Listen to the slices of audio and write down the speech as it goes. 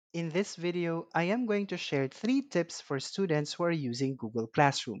In this video, I am going to share 3 tips for students who are using Google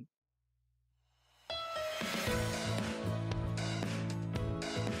Classroom.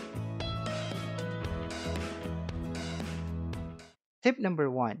 Tip number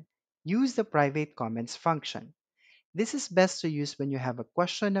 1. Use the private comments function. This is best to use when you have a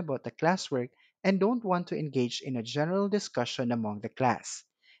question about the classwork and don't want to engage in a general discussion among the class.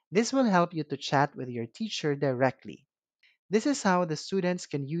 This will help you to chat with your teacher directly. This is how the students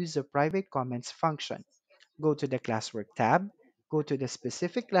can use the private comments function. Go to the classwork tab, go to the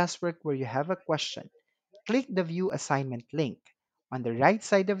specific classwork where you have a question. Click the View Assignment link. On the right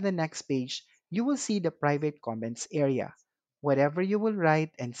side of the next page, you will see the private comments area. Whatever you will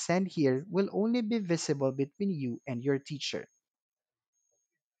write and send here will only be visible between you and your teacher.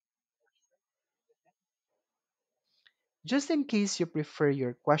 Just in case you prefer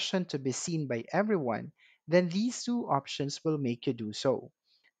your question to be seen by everyone, then these 2 options will make you do so.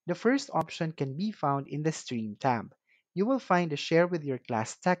 The first option can be found in the Stream tab. You will find the Share with your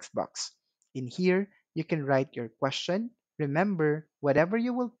class text box. In here, you can write your question. Remember, whatever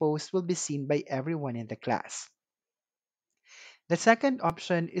you will post will be seen by everyone in the class. The second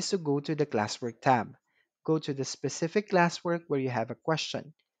option is to go to the Classwork tab. Go to the specific classwork where you have a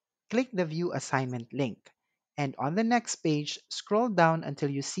question. Click the View Assignment link. And on the next page, scroll down until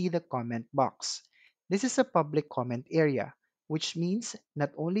you see the comment box. This is a public comment area, which means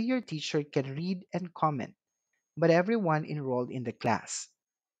not only your teacher can read and comment, but everyone enrolled in the class.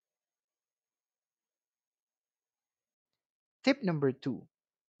 Tip number 2.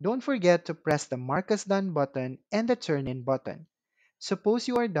 Don't forget to press the Mark as Done button and the Turn In button. Suppose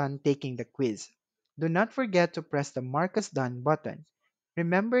you are done taking the quiz. Do not forget to press the Mark as Done button.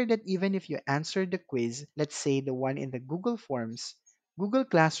 Remember that even if you answer the quiz, let's say the one in the Google Forms, Google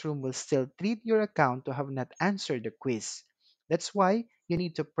Classroom will still treat your account to have not answered the quiz. That's why you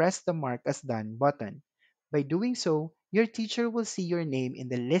need to press the Mark as Done button. By doing so, your teacher will see your name in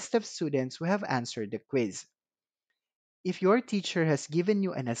the list of students who have answered the quiz. If your teacher has given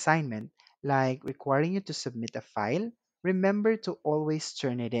you an assignment, like requiring you to submit a file, remember to always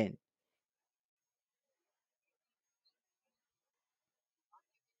turn it in.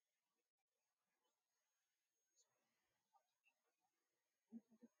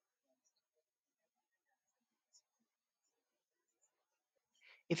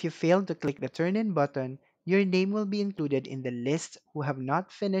 If you fail to click the Turn In button, your name will be included in the list who have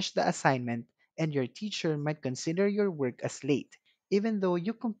not finished the assignment, and your teacher might consider your work as late, even though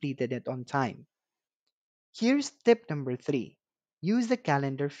you completed it on time. Here's tip number 3. Use the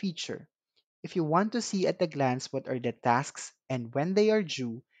calendar feature. If you want to see at a glance what are the tasks and when they are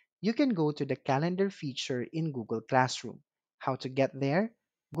due, you can go to the calendar feature in Google Classroom. How to get there?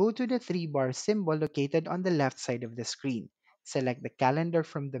 Go to the 3-bar symbol located on the left side of the screen. Select the calendar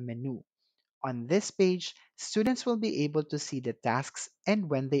from the menu. On this page, students will be able to see the tasks and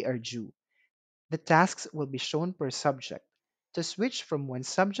when they are due. The tasks will be shown per subject. To switch from one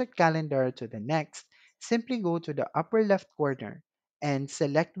subject calendar to the next, simply go to the upper left corner and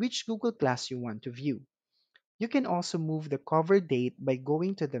select which Google class you want to view. You can also move the cover date by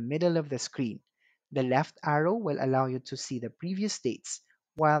going to the middle of the screen. The left arrow will allow you to see the previous dates,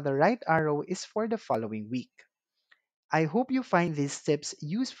 while the right arrow is for the following week. I hope you find these tips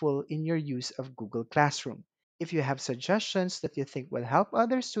useful in your use of Google Classroom. If you have suggestions that you think will help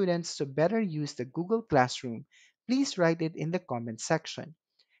other students to better use the Google Classroom, please write it in the comment section.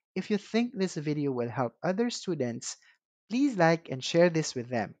 If you think this video will help other students, please like and share this with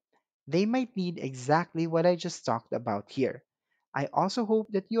them. They might need exactly what I just talked about here. I also hope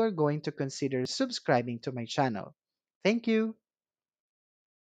that you are going to consider subscribing to my channel. Thank you.